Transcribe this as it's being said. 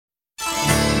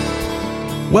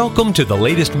Welcome to the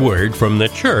latest word from the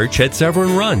church at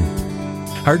Severn Run.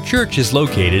 Our church is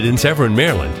located in Severn,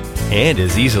 Maryland, and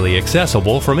is easily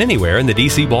accessible from anywhere in the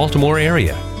DC-Baltimore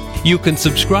area. You can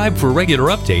subscribe for regular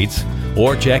updates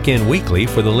or check in weekly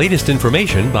for the latest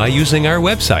information by using our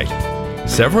website,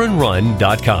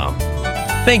 severnrun.com.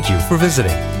 Thank you for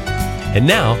visiting. And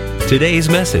now, today's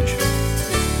message.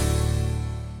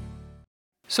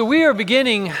 So we are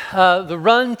beginning the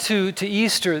run to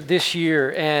Easter this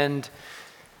year, and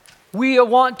we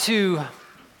want to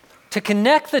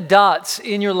connect the dots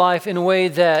in your life in a way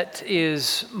that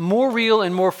is more real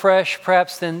and more fresh,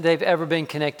 perhaps, than they've ever been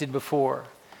connected before.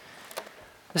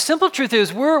 The simple truth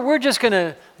is we're just going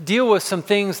to deal with some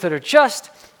things that are just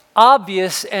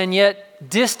obvious and yet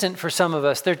distant for some of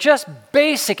us. They're just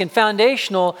basic and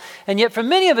foundational, and yet for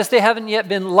many of us, they haven't yet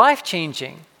been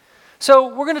life-changing. So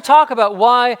we're going to talk about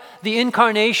why the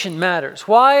Incarnation matters,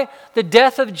 why the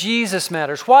death of Jesus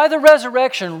matters, why the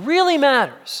resurrection really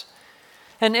matters.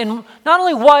 And not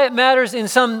only why it matters in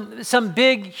some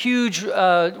big, huge,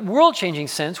 world-changing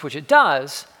sense, which it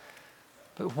does,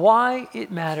 but why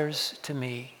it matters to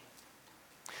me.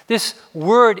 This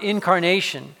word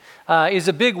incarnation is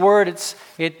a big word.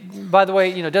 It by the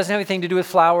way, doesn't have anything to do with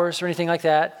flowers or anything like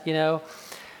that,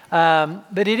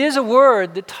 But it is a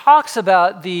word that talks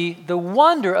about the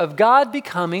wonder of God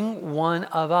becoming one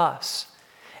of us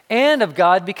and of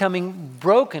God becoming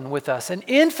broken with us, an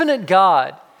infinite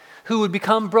God who would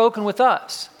become broken with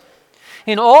us.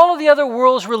 In all of the other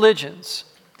world's religions,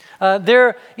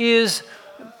 there is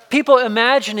people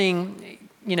imagining,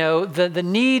 the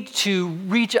need to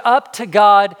reach up to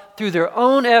God through their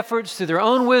own efforts, through their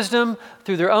own wisdom,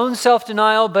 through their own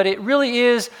self-denial, but it really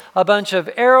is a bunch of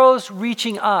arrows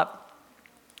reaching up.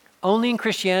 Only in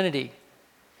Christianity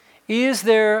is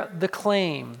there the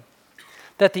claim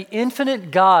that the infinite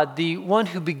God, the one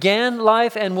who began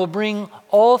life and will bring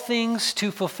all things to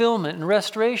fulfillment and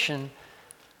restoration,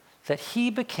 that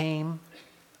he became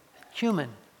human,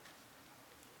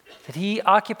 that he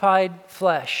occupied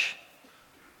flesh,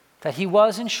 that he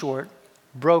was, in short,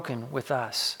 broken with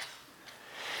us.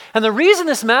 And the reason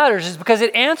this matters is because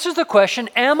it answers the question,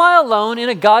 am I alone in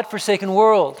a God-forsaken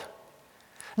world?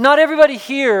 Not everybody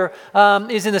here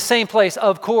is in the same place,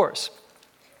 of course.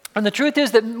 And the truth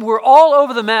is that we're all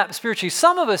over the map spiritually.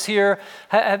 Some of us here,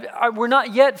 we're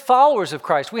not yet followers of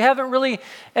Christ. We haven't really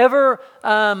ever,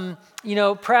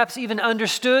 perhaps even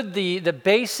understood the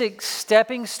basic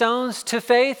stepping stones to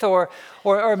faith, or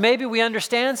maybe we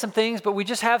understand some things, but we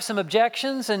just have some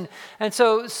objections. And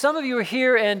so some of you are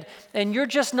here and you're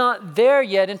just not there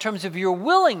yet in terms of your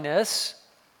willingness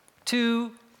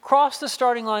to cross the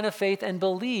starting line of faith and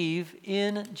believe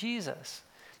in Jesus.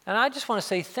 And I just want to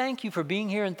say thank you for being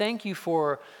here, and thank you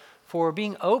for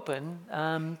being open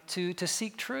to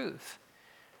seek truth.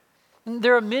 And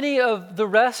there are many of the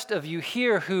rest of you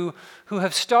here who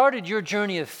have started your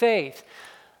journey of faith.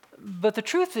 But the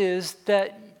truth is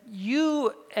that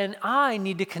you and I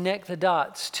need to connect the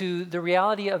dots to the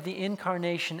reality of the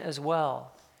Incarnation as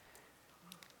well.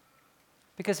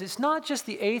 Because it's not just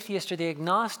the atheist or the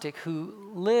agnostic who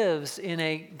lives in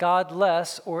a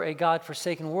godless or a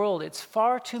God-forsaken world. It's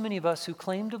far too many of us who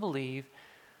claim to believe,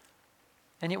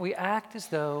 and yet we act as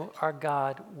though our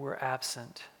God were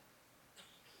absent.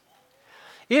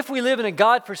 If we live in a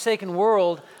God-forsaken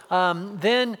world,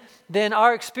 then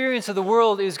our experience of the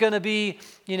world is going to be,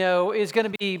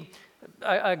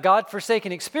 a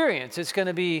God-forsaken experience. It's going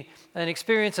to be an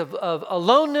experience of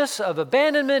aloneness, of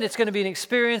abandonment. It's going to be an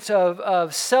experience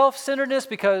of self-centeredness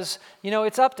because,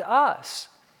 it's up to us.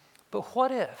 But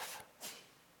what if?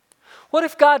 What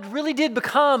if God really did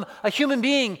become a human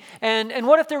being? And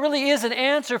what if there really is an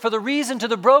answer for the reason to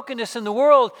the brokenness in the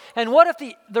world? And what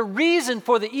if the reason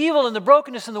for the evil and the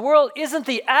brokenness in the world isn't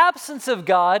the absence of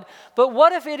God, but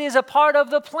what if it is a part of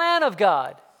the plan of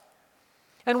God?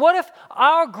 And what if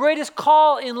our greatest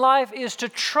call in life is to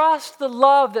trust the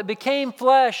love that became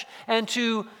flesh and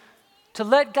to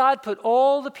let God put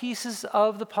all the pieces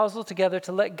of the puzzle together,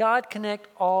 to let God connect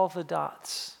all the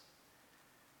dots?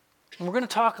 And we're going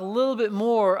to talk a little bit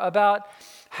more about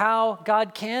how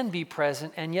God can be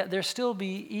present and yet there still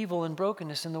be evil and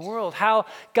brokenness in the world. How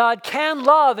God can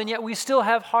love and yet we still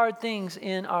have hard things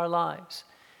in our lives.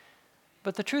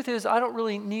 But the truth is, I don't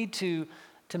really need to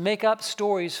make up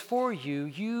stories for you.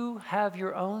 You have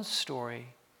your own story.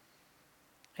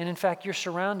 And in fact, you're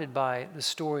surrounded by the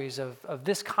stories of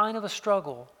this kind of a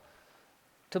struggle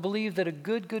to believe that a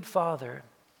good Father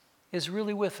is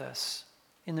really with us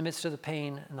in the midst of the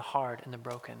pain and the hard and the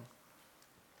broken.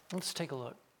 Let's take a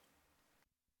look.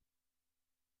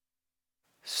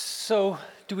 So,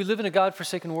 do we live in a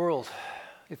God-forsaken world?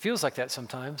 It feels like that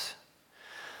sometimes.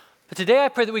 But today I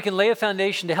pray that we can lay a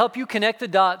foundation to help you connect the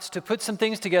dots, to put some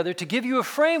things together, to give you a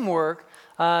framework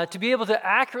to be able to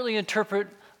accurately interpret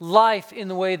life in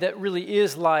the way that really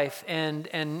is life and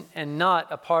not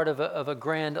a part of a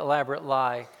grand, elaborate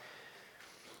lie.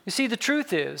 You see, the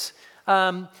truth is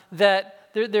that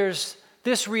there's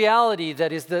this reality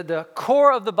that is the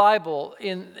core of the Bible,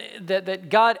 that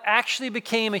God actually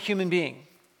became a human being.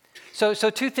 So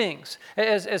two things.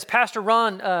 As Pastor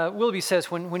Ron Willoughby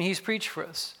says when he's preached for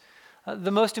us,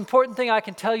 the most important thing I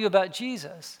can tell you about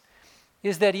Jesus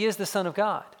is that he is the Son of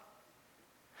God.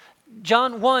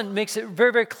 John 1 makes it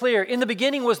very, very clear. In the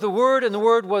beginning was the Word, and the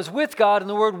Word was with God, and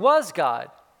the Word was God.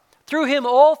 Through him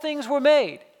all things were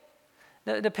made.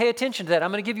 Now, to pay attention to that, I'm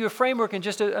going to give you a framework in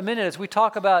just a minute as we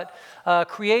talk about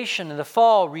creation and the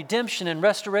fall, redemption and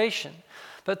restoration.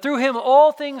 But through him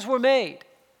all things were made.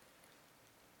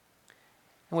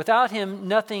 And without him,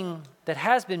 nothing that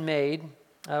has been made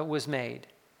was made.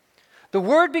 The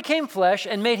Word became flesh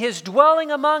and made his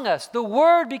dwelling among us. The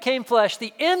Word became flesh,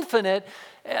 the infinite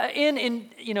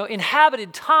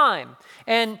inhabited time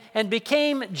and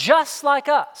became just like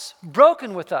us,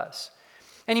 broken with us.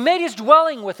 And he made his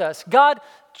dwelling with us. God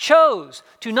chose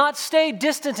to not stay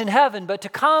distant in heaven, but to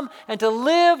come and to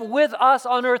live with us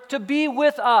on earth, to be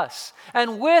with us.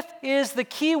 And with is the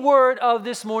key word of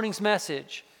this morning's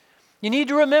message. You need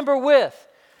to remember with.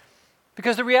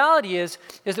 Because the reality is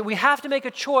that we have to make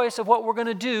a choice of what we're going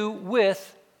to do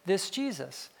with this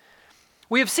Jesus.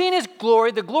 We have seen his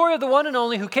glory, the glory of the one and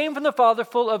only who came from the Father,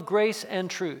 full of grace and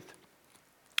truth.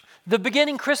 The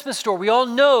beginning Christmas story, we all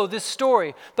know this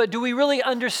story, but do we really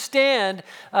understand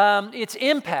its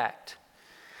impact?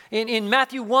 In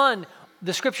Matthew 1,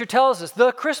 the scripture tells us,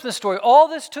 the Christmas story, all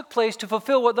this took place to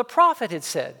fulfill what the prophet had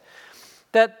said,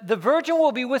 that the virgin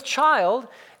will be with child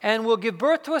and will give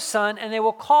birth to a son, and they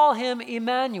will call him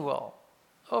Emmanuel.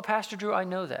 Oh, Pastor Drew, I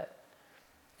know that.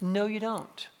 No, you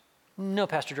don't. No,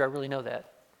 Pastor Drew, I really know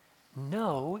that.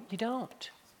 No, you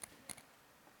don't.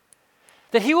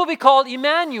 That he will be called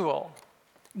Emmanuel,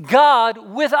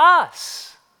 God with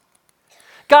us.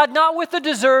 God not with the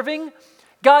deserving,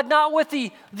 God not with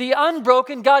the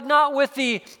unbroken, God not with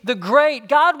the great,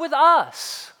 God with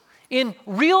us. In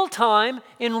real time,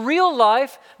 in real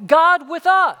life, God with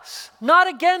us, not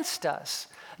against us.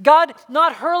 God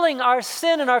not hurling our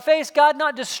sin in our face, God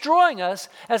not destroying us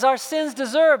as our sins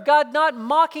deserve, God not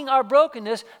mocking our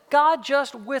brokenness, God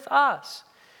just with us.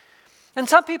 And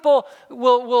some people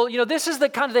will this is the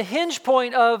kind of the hinge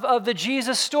point of the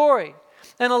Jesus story.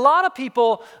 And a lot of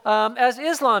people, as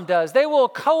Islam does, they will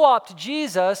co-opt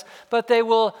Jesus, but they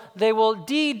will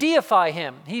deify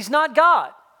him. He's not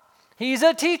God. He's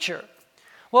a teacher.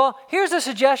 Well, here's a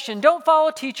suggestion. Don't follow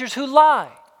teachers who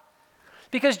lie.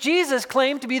 Because Jesus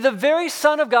claimed to be the very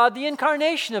Son of God, the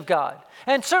Incarnation of God.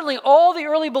 And certainly all the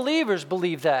early believers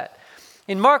believed that.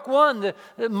 In Mark 1,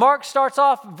 Mark starts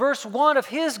off verse 1 of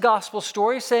his gospel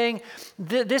story saying,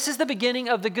 this is the beginning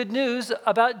of the good news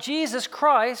about Jesus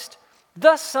Christ,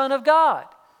 the Son of God.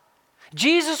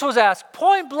 Jesus was asked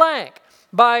point blank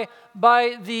by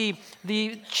the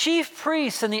chief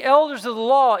priests and the elders of the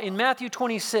law in Matthew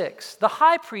 26. The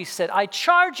high priest said, I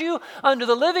charge you under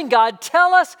the living God,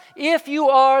 tell us if you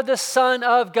are the Son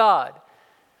of God.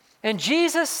 And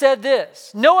Jesus said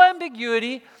this, no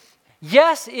ambiguity,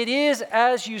 yes, it is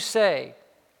as you say.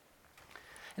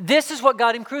 This is what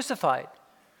got him crucified.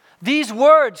 These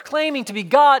words, claiming to be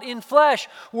God in flesh,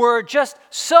 were just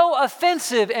so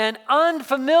offensive and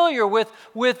unfamiliar with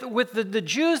the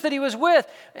Jews that he was with.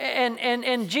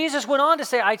 And Jesus went on to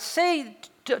say, I say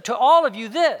to all of you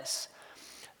this,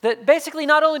 that basically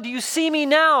not only do you see me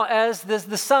now as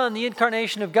the Son, the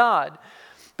incarnation of God,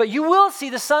 but you will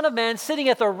see the Son of Man sitting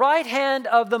at the right hand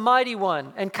of the Mighty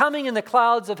One and coming in the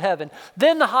clouds of heaven.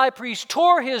 Then the high priest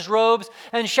tore his robes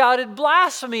and shouted,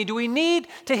 blasphemy! Do we need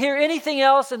to hear anything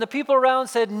else? And the people around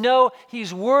said, no,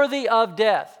 he's worthy of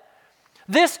death.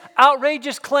 This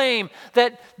outrageous claim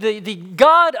that the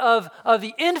God of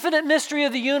the infinite mystery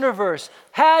of the universe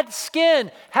had skin,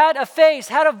 had a face,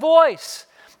 had a voice,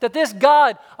 that this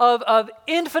God of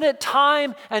infinite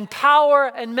time and power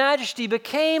and majesty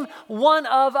became one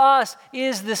of us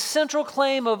is the central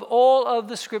claim of all of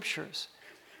the scriptures.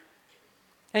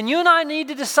 And you and I need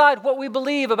to decide what we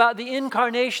believe about the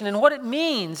incarnation and what it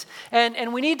means.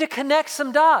 And we need to connect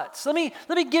some dots. Let me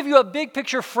give you a big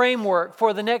picture framework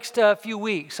for the next few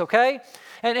weeks, okay?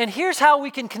 And here's how we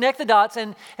can connect the dots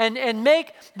and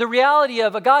make the reality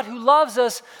of a God who loves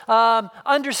us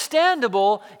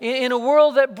understandable in a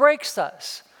world that breaks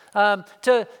us.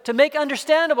 To make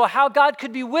understandable how God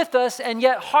could be with us and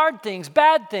yet hard things,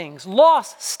 bad things,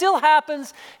 loss still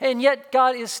happens and yet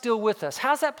God is still with us.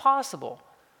 How's that possible?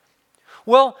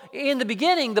 Well, in the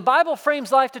beginning, the Bible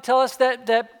frames life to tell us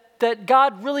that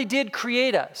God really did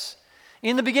create us.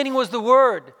 In the beginning was the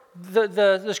Word,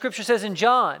 the Scripture says in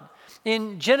John.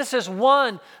 In Genesis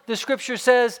 1, the Scripture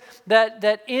says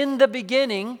that in the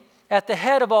beginning, at the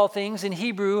head of all things in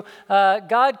Hebrew,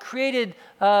 God created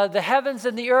the heavens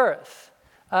and the earth.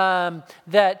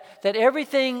 That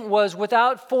everything was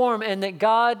without form and that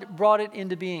God brought it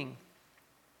into being.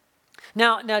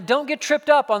 Now don't get tripped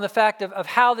up on the fact of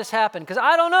how this happened, because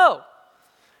I don't know.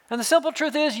 And the simple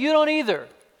truth is, you don't either.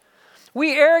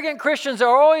 We arrogant Christians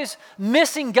are always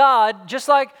missing God, just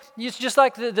like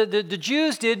the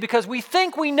Jews did, because we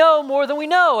think we know more than we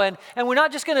know. And we're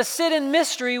not just going to sit in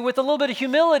mystery with a little bit of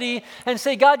humility and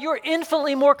say, God, you're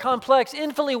infinitely more complex,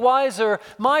 infinitely wiser.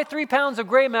 My 3 pounds of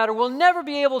gray matter will never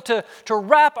be able to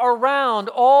wrap around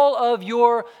all of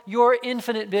your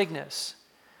infinite bigness.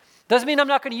 Doesn't mean I'm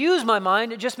not going to use my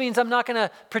mind. It just means I'm not going to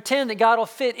pretend that God will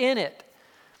fit in it.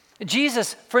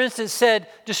 Jesus, for instance, said,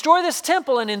 destroy this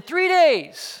temple and in 3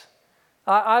 days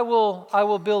I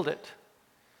will build it.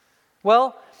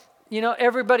 Well,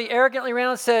 everybody arrogantly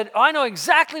around said, I know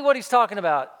exactly what he's talking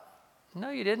about. No,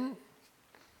 you didn't.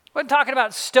 He wasn't talking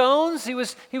about stones. He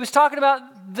was talking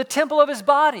about the temple of his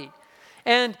body.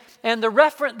 And the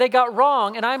referent they got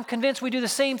wrong, and I'm convinced we do the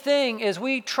same thing as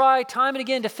we try time and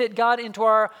again to fit God into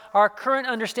our current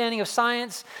understanding of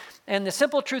science. And the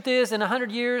simple truth is, in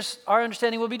 100 years, our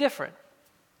understanding will be different.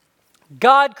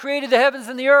 God created the heavens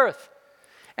and the earth,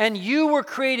 and you were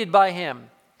created by him.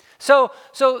 So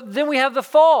then we have the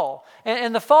fall.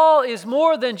 And the fall is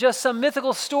more than just some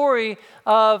mythical story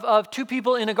of 2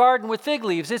 people in a garden with fig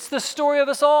leaves. It's the story of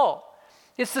us all.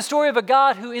 It's the story of a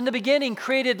God who in the beginning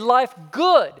created life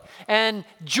good and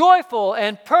joyful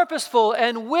and purposeful.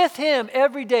 And with him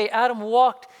every day, Adam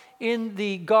walked in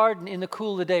the garden in the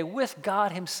cool of the day with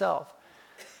God himself.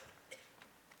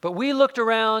 But we looked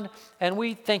around and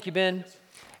thank you, Ben,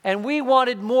 and we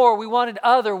wanted more, we wanted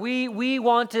other, we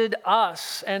wanted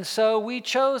us. And so we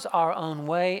chose our own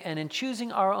way, and in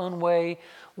choosing our own way,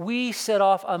 we set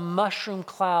off a mushroom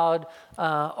cloud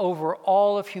over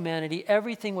all of humanity.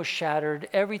 Everything was shattered,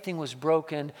 everything was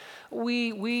broken.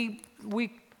 We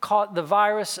caught the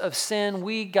virus of sin,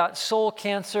 we got soul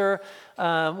cancer,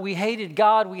 we hated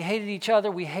God, we hated each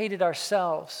other, we hated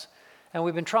ourselves. And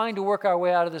we've been trying to work our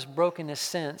way out of this brokenness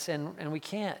since, and we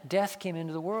can't. Death came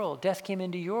into the world. Death came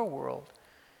into your world.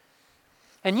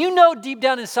 And deep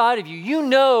down inside of you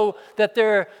know that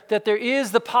there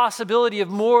is the possibility of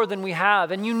more than we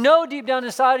have. And deep down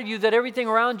inside of you that everything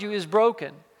around you is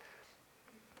broken.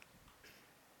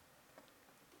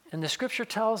 And the Scripture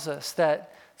tells us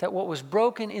that what was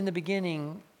broken in the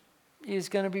beginning is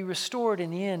going to be restored in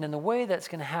the end. And the way that's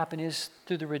going to happen is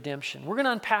through the redemption. We're going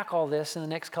to unpack all this in the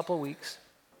next couple of weeks.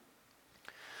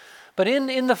 But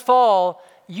in the fall,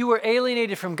 you were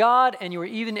alienated from God, and you were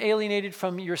even alienated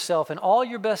from yourself. And all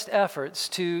your best efforts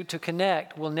to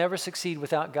connect will never succeed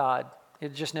without God.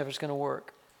 It just never is going to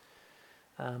work.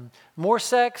 More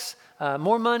sex,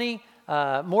 more money,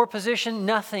 more position,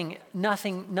 nothing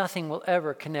will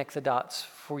ever connect the dots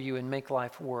for you and make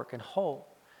life work and whole.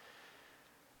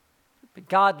 But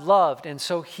God loved, and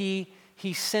so he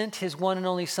sent his one and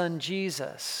only Son,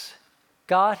 Jesus.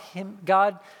 God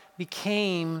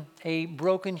became a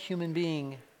broken human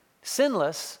being,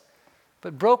 sinless,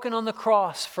 but broken on the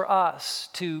cross for us,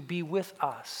 to be with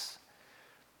us,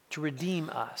 to redeem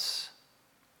us,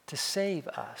 to save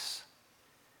us.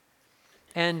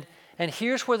 And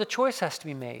here's where the choice has to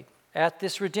be made. At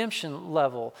this redemption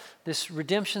level, this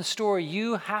redemption story,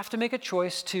 you have to make a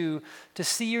choice to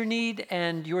see your need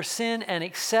and your sin and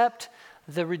accept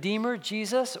the Redeemer,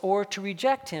 Jesus, or to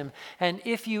reject him. And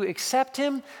if you accept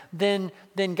him, then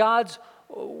God's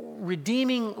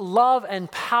redeeming love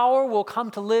and power will come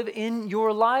to live in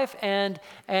your life, and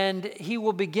he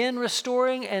will begin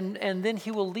restoring, and then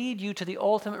he will lead you to the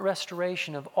ultimate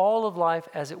restoration of all of life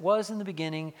as it was in the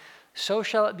beginning, so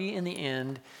shall it be in the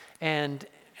end, and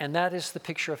that is the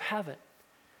picture of heaven.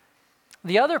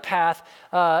 The other path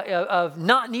of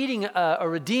not needing a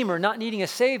redeemer, not needing a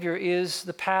savior, is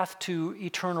the path to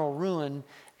eternal ruin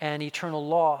and eternal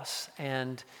loss,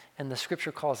 and the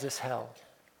Scripture calls this hell.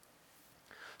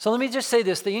 So let me just say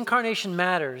this, the incarnation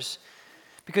matters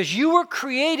because you were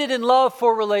created in love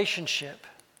for relationship.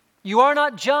 You are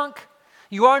not junk.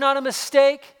 You are not a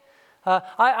mistake.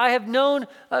 I have known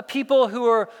people who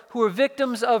are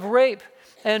victims of rape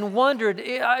and wondered,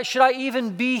 should I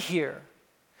even be here?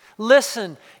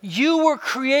 Listen, you were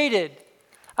created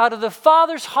out of the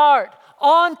Father's heart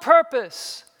on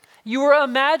purpose. You were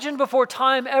imagined before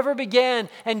time ever began,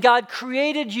 and God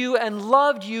created you and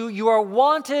loved you. You are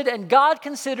wanted, and God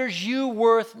considers you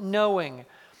worth knowing.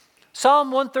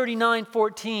 Psalm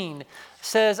 139:14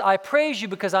 says, I praise you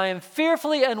because I am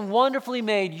fearfully and wonderfully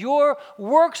made. Your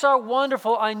works are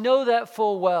wonderful. I know that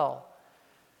full well.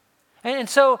 And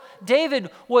so David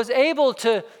was able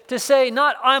to say,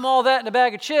 not I'm all that in a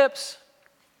bag of chips,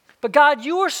 but God,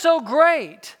 you are so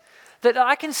great that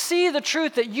I can see the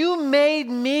truth that you made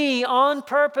me on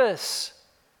purpose.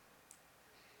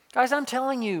 Guys, I'm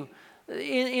telling you,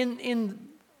 in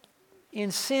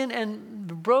sin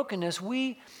and brokenness,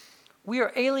 we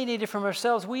are alienated from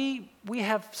ourselves. We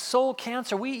have soul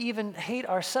cancer. We even hate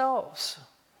ourselves.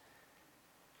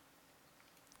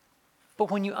 But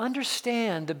when you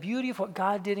understand the beauty of what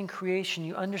God did in creation,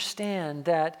 you understand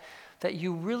that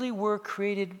you really were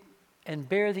created and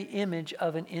bear the image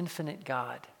of an infinite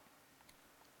God.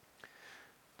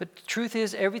 But the truth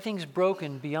is, everything's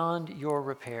broken beyond your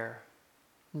repair.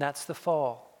 And that's the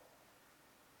fall.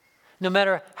 No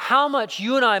matter how much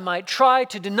you and I might try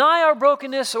to deny our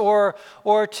brokenness or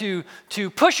to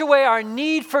push away our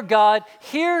need for God,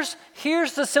 here's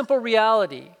the simple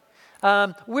reality.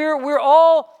 We're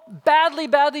all badly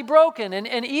broken.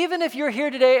 And even if you're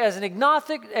here today as an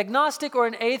agnostic or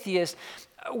an atheist,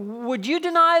 would you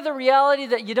deny the reality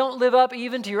that you don't live up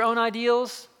even to your own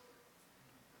ideals?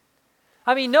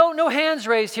 I mean, no hands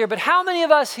raised here, but how many of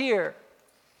us here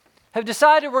have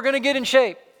decided we're going to get in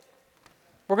shape?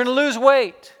 We're going to lose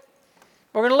weight.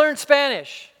 We're going to learn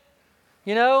Spanish.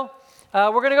 We're going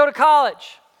to go to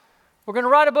college. We're going to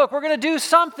write a book. We're going to do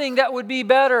something that would be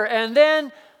better. And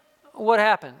then what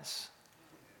happens?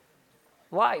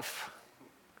 Life.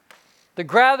 The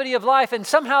gravity of life, and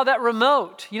somehow that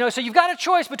remote. So you've got a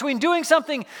choice between doing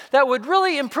something that would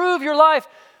really improve your life,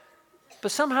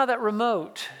 but somehow that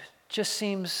remote just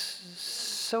seems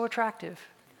so attractive.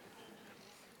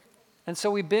 And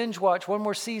so we binge watch one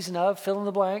more season of fill in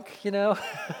the blank,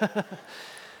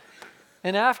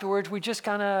 And afterwards we just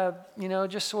kind of,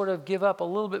 just sort of give up a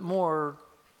little bit more,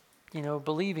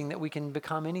 believing that we can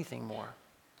become anything more.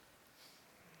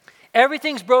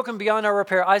 Everything's broken beyond our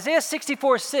repair. Isaiah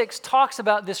 64:6 talks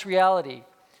about this reality.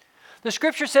 The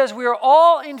scripture says we are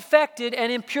all infected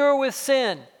and impure with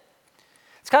sin.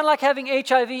 It's kind of like having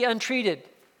HIV untreated.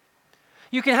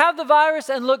 You can have the virus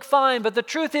and look fine, but the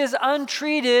truth is,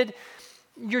 untreated,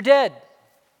 you're dead.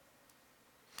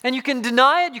 And you can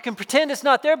deny it, you can pretend it's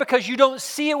not there because you don't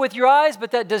see it with your eyes,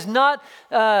 but that does not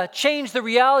change the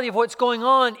reality of what's going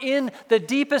on in the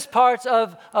deepest parts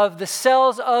of the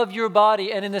cells of your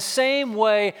body. And in the same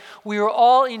way, we are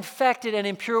all infected and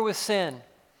impure with sin.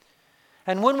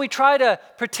 And when we try to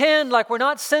pretend like we're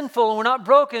not sinful and we're not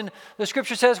broken, the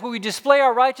scripture says when we display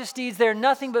our righteous deeds, they're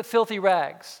nothing but filthy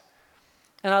rags.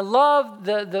 And I love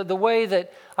the way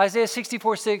that Isaiah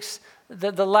 64:6,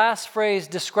 the last phrase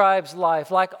describes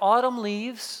life. Like autumn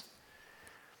leaves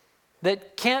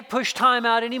that can't push time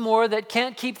out anymore, that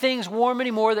can't keep things warm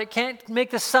anymore, that can't make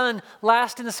the sun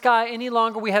last in the sky any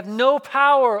longer. We have no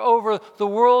power over the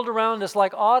world around us.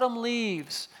 Like autumn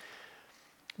leaves,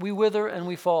 we wither and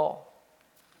we fall.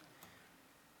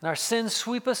 And our sins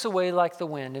sweep us away like the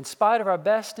wind. In spite of our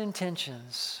best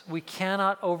intentions, we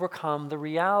cannot overcome the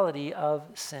reality of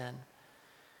sin.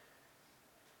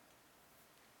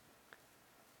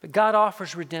 But God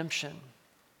offers redemption.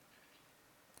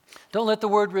 Don't let the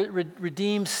word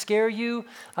redeem scare you.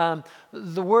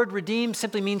 The word redeem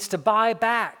simply means to buy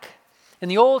back. In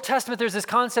the Old Testament, there's this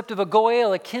concept of a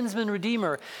goel, a kinsman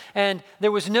redeemer. And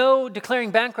there was no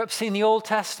declaring bankruptcy in the Old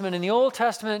Testament. In the Old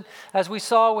Testament, as we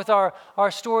saw with our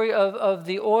story of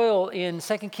the oil in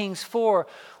 2 Kings 4,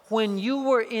 when you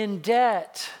were in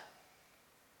debt,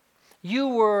 you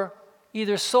were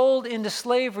either sold into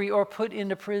slavery or put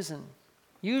into prison.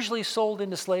 Usually sold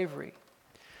into slavery.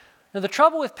 Now, the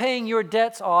trouble with paying your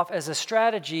debts off as a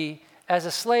strategy as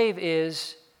a slave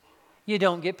is you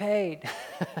don't get paid.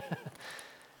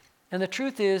 And the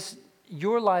truth is,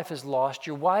 your life is lost,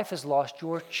 your wife is lost,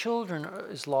 your children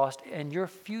is lost, and your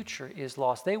future is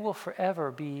lost. They will forever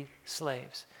be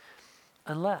slaves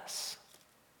unless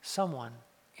someone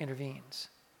intervenes.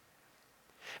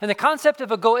 And the concept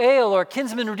of a goel or a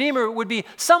kinsman redeemer would be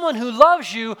someone who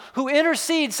loves you, who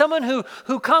intercedes, someone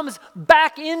who comes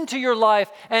back into your life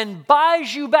and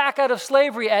buys you back out of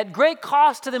slavery at great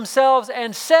cost to themselves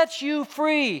and sets you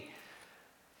free.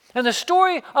 And the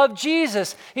story of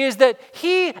Jesus is that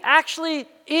he actually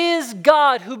is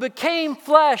God who became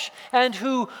flesh and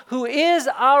who is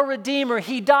our Redeemer.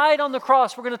 He died on the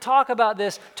cross. We're going to talk about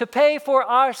this to pay for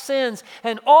our sins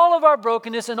and all of our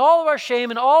brokenness and all of our shame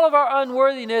and all of our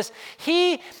unworthiness.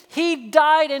 He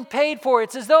died and paid for it.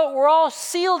 It's as though we're all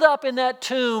sealed up in that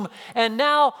tomb, and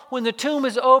now when the tomb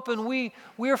is open,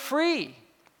 we're free.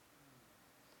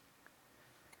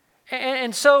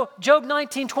 And so Job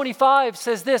 19:25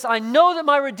 says this, I know that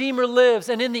my Redeemer lives,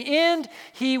 and in the end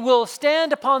he will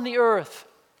stand upon the earth.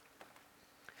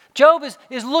 Job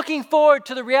is looking forward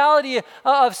to the reality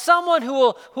of someone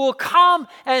who will come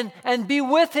and be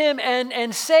with him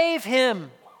and save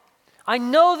him. I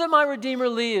know that my Redeemer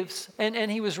lives, and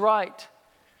he was right.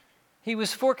 He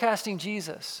was forecasting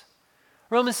Jesus.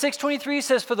 Romans 6:23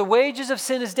 says, for the wages of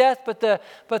sin is death, but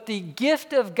the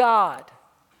gift of God,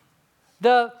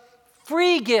 the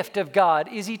free gift of God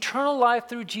is eternal life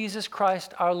through Jesus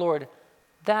Christ our Lord.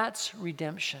 That's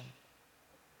redemption.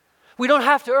 We don't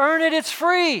have to earn it, it's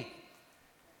free.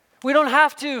 We don't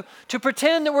have to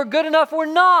pretend that we're good enough, we're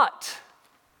not.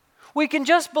 We can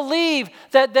just believe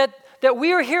that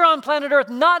we are here on planet Earth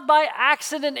not by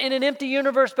accident in an empty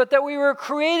universe, but that we were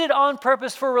created on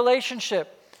purpose for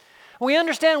relationship. We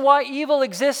understand why evil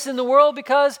exists in the world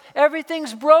because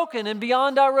everything's broken and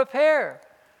beyond our repair.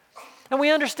 And we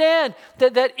understand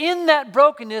that in that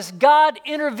brokenness, God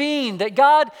intervened, that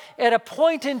God at a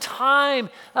point in time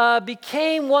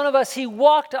became one of us. He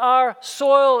walked our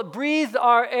soil, breathed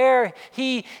our air.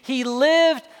 He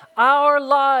lived our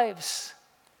lives.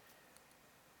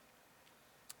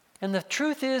 And the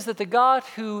truth is that the God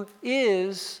who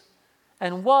is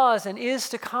and was and is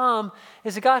to come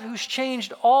is a God who's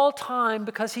changed all time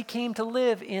because he came to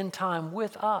live in time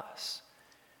with us.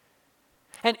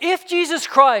 And if Jesus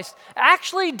Christ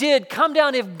actually did come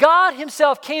down, if God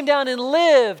himself came down and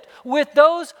lived with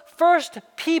those first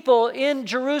people in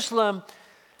Jerusalem,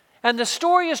 and the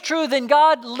story is true, then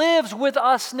God lives with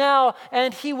us now,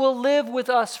 and he will live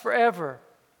with us forever.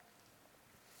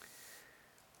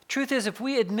 The truth is, if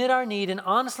we admit our need and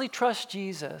honestly trust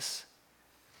Jesus,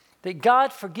 that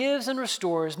God forgives and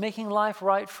restores, making life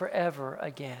right forever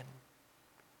again.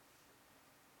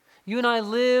 You and I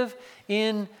live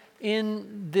in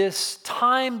this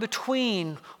time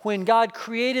between when God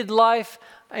created life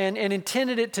and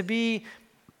intended it to be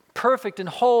perfect and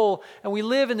whole, and we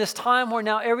live in this time where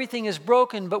now everything is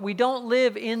broken, but we don't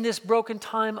live in this broken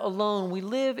time alone. We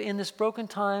live in this broken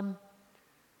time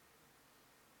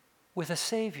with a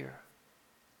Savior.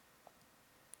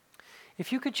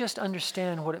 If you could just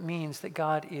understand what it means that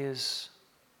God is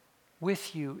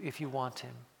with you if you want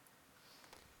him.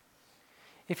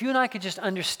 If you and I could just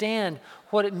understand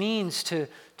what it means to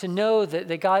know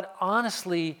that God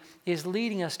honestly is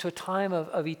leading us to a time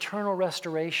of eternal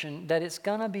restoration, that it's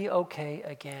going to be okay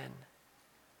again.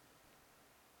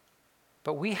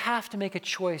 But we have to make a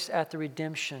choice at the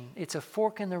redemption. It's a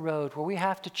fork in the road where we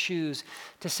have to choose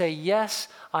to say, yes,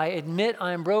 I admit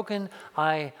I am broken,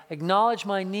 I acknowledge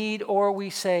my need, or we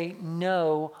say,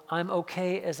 no, I'm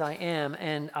okay as I am,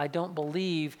 and I don't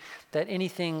believe that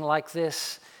anything like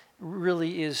this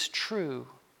really is true.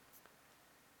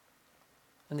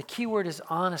 And the key word is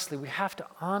honestly. We have to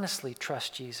honestly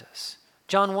trust Jesus.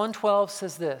 John 1:12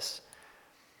 says this,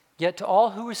 yet to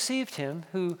all who received him,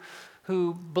 who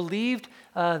believed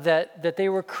that they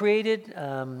were created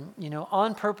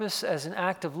on purpose as an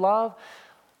act of love,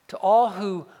 to all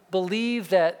who believe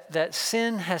that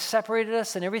sin has separated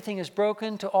us and everything is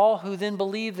broken, to all who then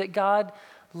believe that God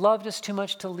loved us too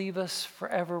much to leave us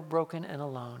forever broken and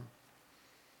alone.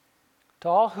 To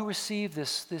all who receive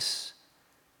this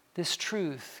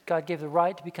truth, God gave the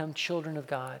right to become children of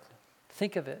God.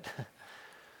 Think of it.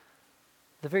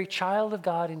 The very child of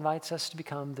God invites us to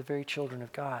become the very children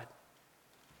of God.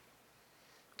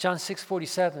 John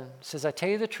 6:47 says, I tell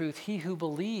you the truth, he who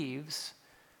believes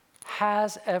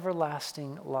has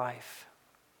everlasting life.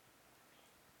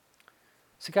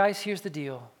 So guys, here's the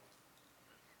deal.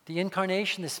 The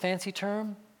incarnation, this fancy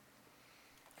term,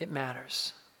 it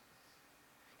matters.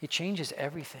 It changes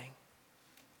everything.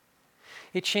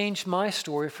 It changed my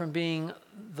story from being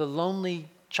the lonely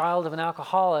child of an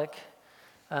alcoholic,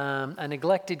 a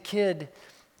neglected kid,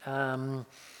 unknown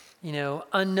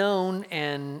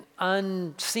and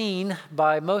unseen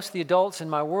by most of the adults in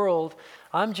my world.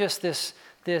 I'm just this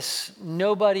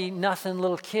nobody, nothing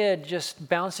little kid just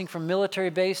bouncing from military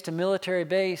base to military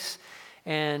base,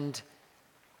 and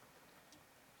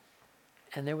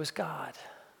there was God.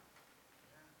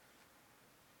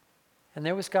 And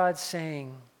there was God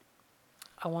saying,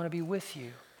 I want to be with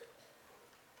you.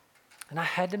 And I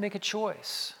had to make a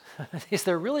choice. Is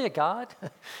there really a God?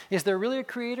 Is there really a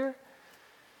creator?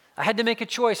 I had to make a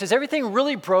choice. Is everything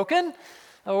really broken?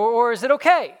 Or is it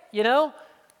okay,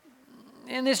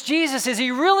 And this Jesus, is he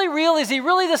really real? Is he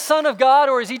really the Son of God?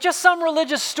 Or is he just some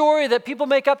religious story that people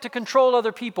make up to control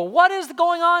other people? What is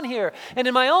going on here? And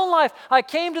in my own life, I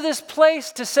came to this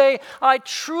place to say, I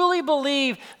truly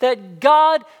believe that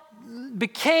God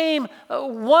became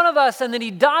one of us and that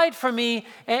he died for me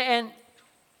and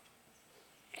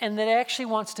that he actually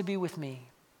wants to be with me.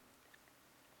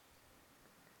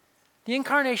 The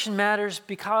incarnation matters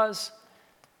because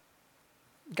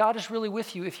God is really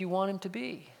with you if you want him to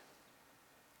be.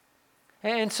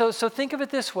 And so think of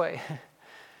it this way.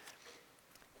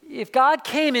 If God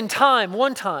came in time,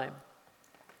 one time,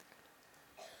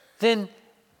 then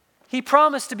he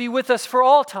promised to be with us for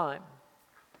all time.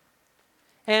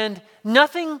 And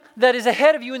nothing that is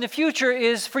ahead of you in the future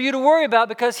is for you to worry about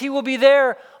because he will be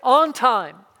there on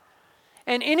time.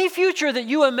 And any future that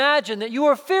you imagine, that you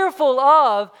are fearful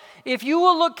of, if you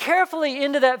will look carefully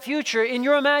into that future in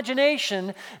your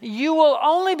imagination, you will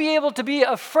only be able to be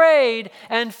afraid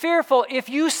and fearful if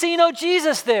you see no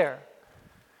Jesus there.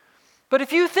 But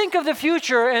if you think of the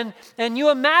future and you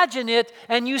imagine it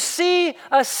and you see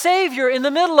a Savior in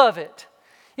the middle of it,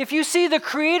 if you see the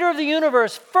Creator of the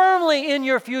universe firmly in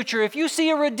your future, if you see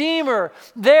a Redeemer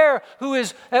there who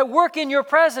is at work in your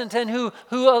present and who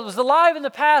was alive in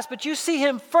the past, but you see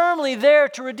him firmly there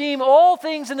to redeem all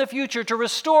things in the future, to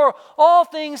restore all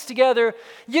things together,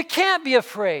 you can't be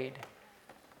afraid.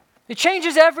 It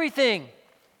changes everything.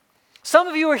 Some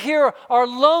of you are here are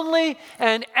lonely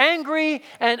and angry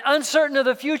and uncertain of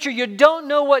the future. You don't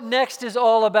know what next is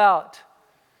all about.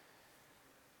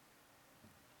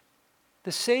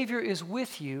 The Savior is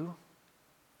with you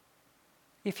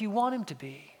if you want him to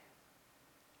be.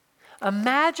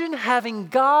 Imagine having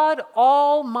God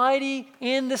Almighty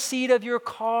in the seat of your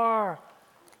car.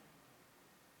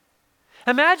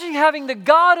 Imagine having the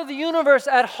God of the universe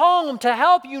at home to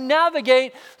help you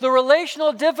navigate the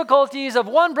relational difficulties of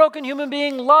one broken human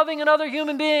being loving another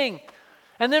human being,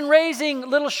 and then raising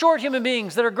little short human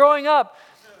beings that are growing up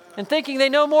and thinking they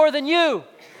know more than you.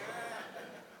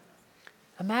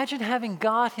 Imagine having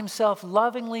God himself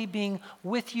lovingly being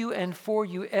with you and for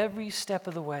you every step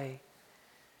of the way.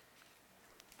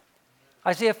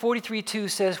 Isaiah 43:2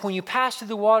 says, when you pass through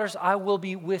the waters, I will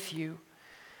be with you.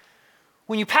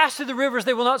 When you pass through the rivers,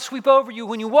 they will not sweep over you.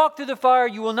 When you walk through the fire,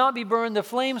 you will not be burned. The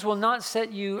flames will not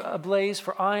set you ablaze,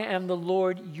 for I am the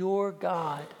Lord your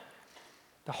God,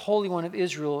 the Holy One of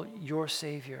Israel, your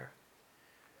Savior.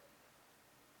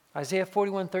 Isaiah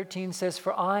 41:13 says,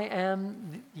 for I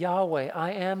am Yahweh,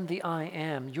 I am the I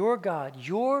am, your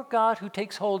God who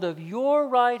takes hold of your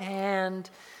right hand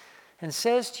and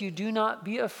says to you, do not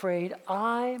be afraid,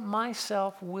 I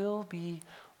myself will be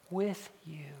with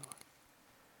you.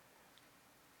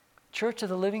 Church of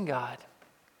the living God,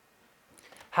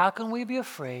 how can we be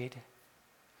afraid?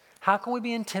 How can we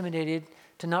be intimidated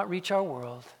to not reach our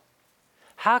world?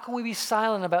 How can we be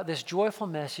silent about this joyful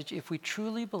message if we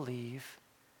truly believe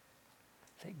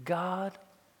that God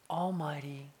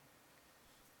Almighty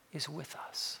is with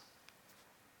us?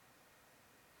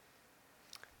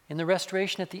 In the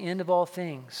restoration at the end of all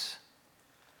things,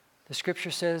 the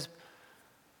scripture says,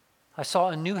 I saw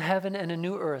a new heaven and a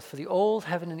new earth, for the old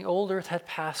heaven and the old earth had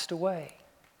passed away.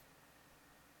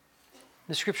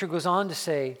 The scripture goes on to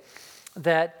say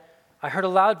that I heard a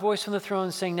loud voice from the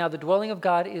throne saying, now the dwelling of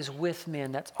God is with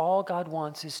men. That's all God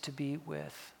wants, is to be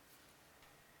with.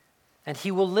 And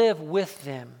he will live with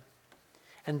them.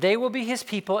 And they will be his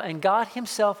people, and God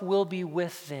himself will be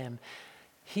with them.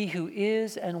 He who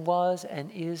is and was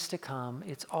and is to come.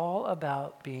 It's all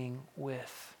about being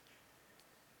with.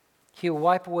 He will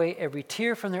wipe away every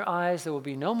tear from their eyes. There will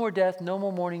be no more death, no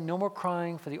more mourning, no more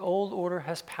crying, for the old order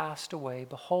has passed away.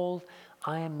 Behold,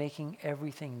 I am making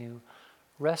everything new.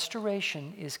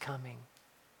 Restoration is coming.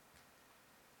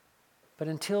 But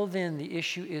until then, the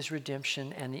issue is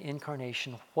redemption and the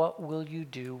incarnation. What will you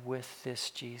do with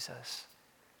this Jesus?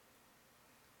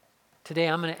 Today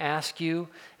I'm going to ask you,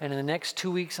 and in the next 2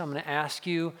 weeks I'm going to ask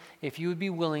you if you would be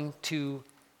willing to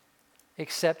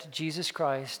accept Jesus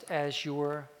Christ as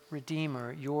your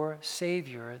Redeemer, your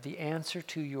Savior, the answer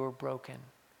to your broken.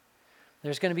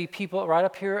 There's going to be people right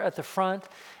up here at the front,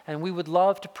 and we would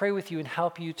love to pray with you and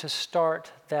help you to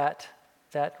start that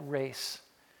race.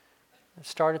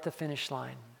 Start at the finish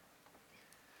line.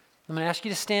 I'm going to ask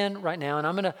you to stand right now, and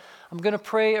I'm going to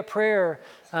pray a prayer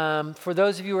for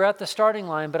those of you who are at the starting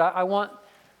line, but I want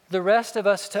the rest of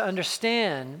us to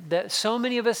understand that so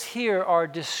many of us here are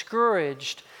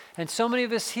discouraged, and so many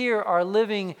of us here are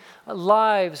living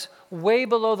lives way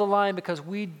below the line because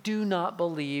we do not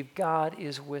believe God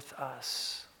is with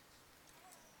us.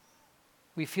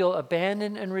 We feel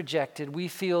abandoned and rejected. We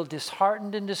feel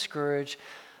disheartened and discouraged.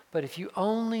 But if you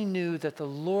only knew that the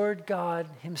Lord God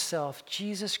himself,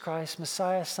 Jesus Christ,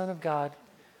 Messiah, Son of God,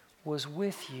 was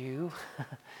with you,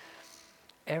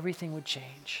 everything would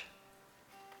change.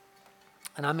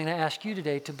 And I'm going to ask you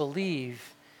today to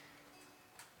believe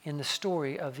in the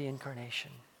story of the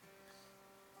Incarnation.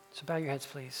 So bow your heads,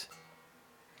 please.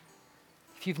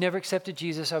 If you've never accepted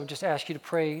Jesus, I would just ask you to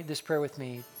pray this prayer with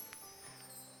me.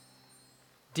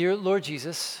 Dear Lord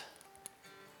Jesus,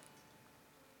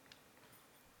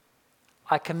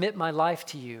 I commit my life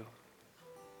to you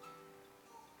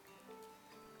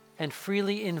and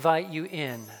freely invite you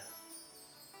in.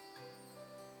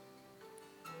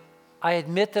 I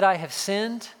admit that I have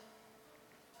sinned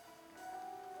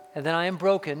and that I am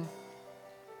broken,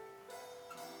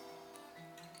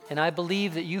 and I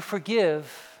believe that you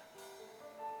forgive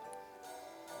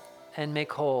and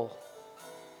make whole.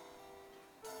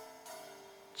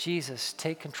 Jesus,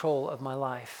 take control of my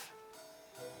life.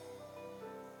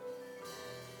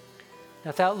 Now,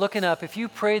 without looking up, if you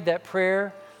prayed that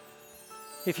prayer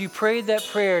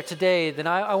today, then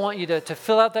I want you to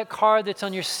fill out that card that's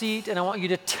on your seat, and I want you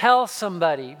to tell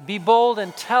somebody. Be bold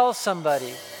and tell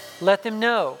somebody. Let them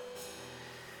know.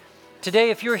 Today,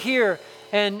 if you're here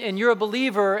and you're a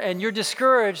believer and you're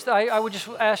discouraged, I would just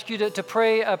ask you to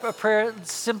pray a prayer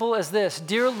simple as this.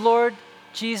 Dear Lord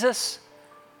Jesus,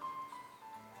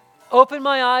 open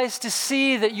my eyes to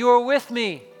see that you are with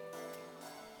me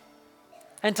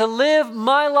and to live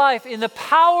my life in the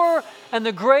power and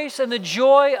the grace and the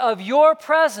joy of your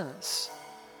presence,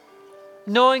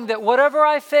 knowing that whatever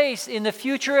I face in the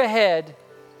future ahead,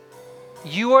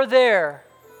 you are there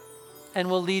and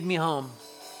will lead me home.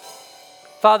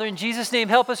 Father, in Jesus' name,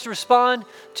 help us to respond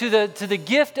to the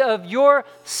gift of your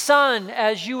Son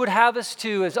as you would have us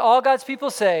to. As all God's people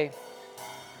say,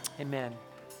 amen.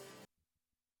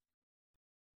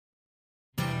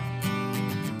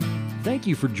 Thank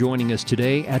you for joining us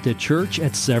today at the Church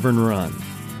at Severn Run.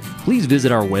 Please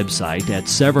visit our website at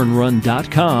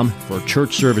severnrun.com for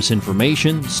church service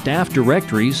information, staff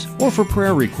directories, or for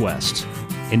prayer requests.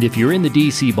 And if you're in the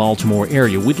D.C. Baltimore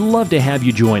area, we'd love to have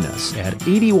you join us at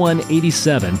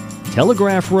 8187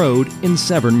 Telegraph Road in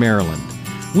Severn, Maryland.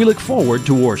 We look forward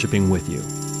to worshiping with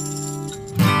you.